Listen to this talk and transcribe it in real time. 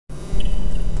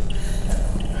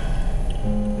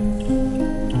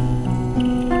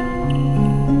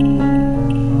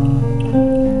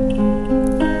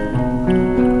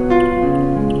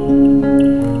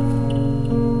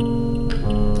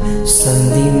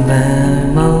by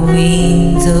my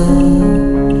window,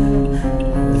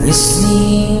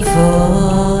 listening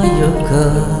for your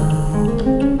call.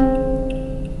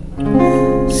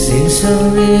 Seems I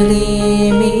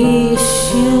really miss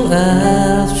you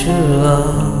after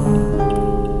all.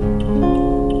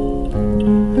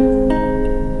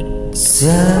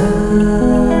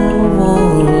 Time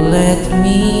won't let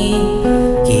me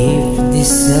give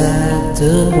this up to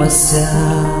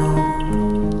myself.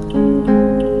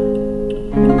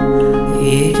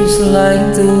 It is like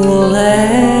to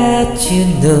let you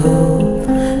know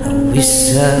I wish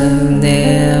I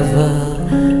never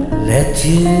let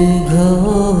you go,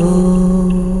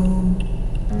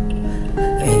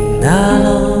 and I'll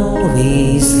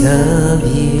always love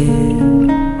you.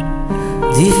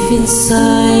 Deep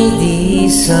inside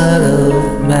this heart of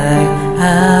mine,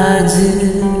 I do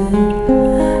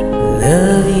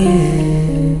love you,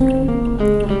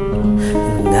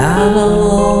 and I'll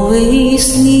always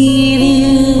need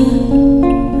you.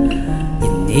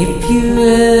 And if you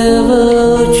ever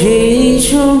change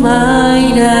your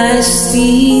mind, I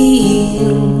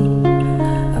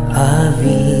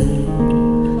will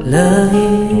love you.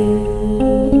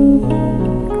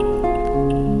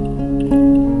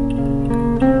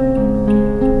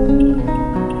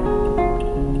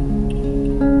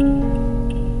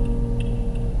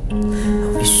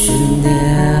 You should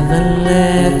never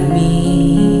let me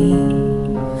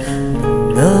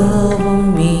love a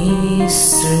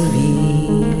mystery.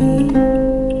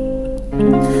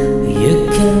 You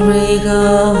can break a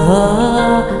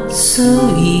heart so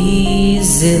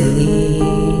easily.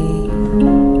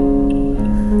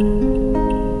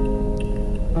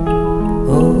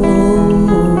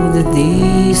 Oh, the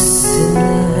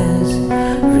distance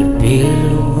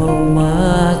reveal how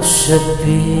much I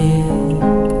feel.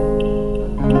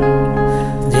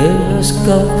 There's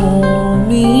come for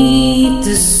me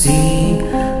to see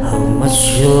how much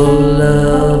your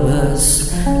love has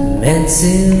meant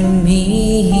to me,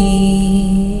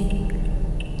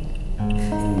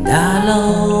 and I'll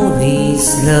always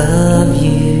love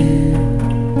you.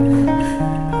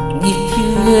 If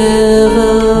you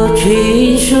ever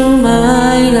change your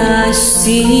mind, I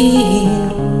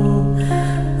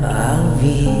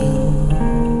will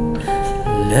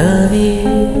love you.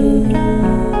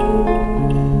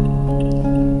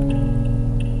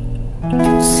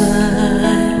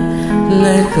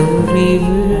 Like a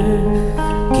river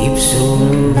keeps on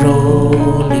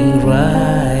rolling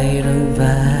right on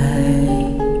by.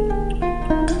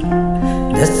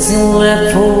 Nothing left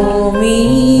for me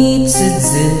to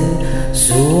do,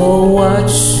 so I'll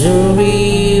watch the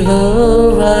river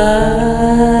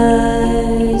rise,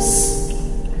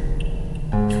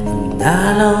 and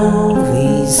I'll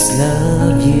always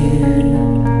love you.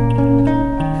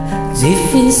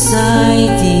 Deep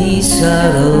inside this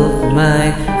heart of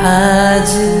mine, I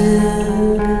do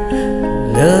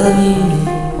love you,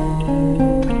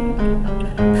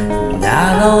 and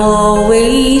I'll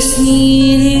always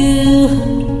need you.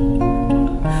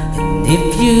 And if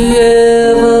you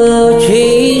ever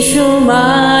change your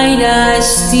mind, I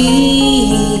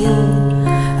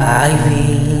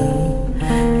will,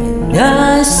 and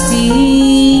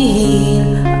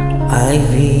I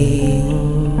will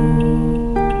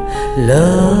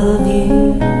love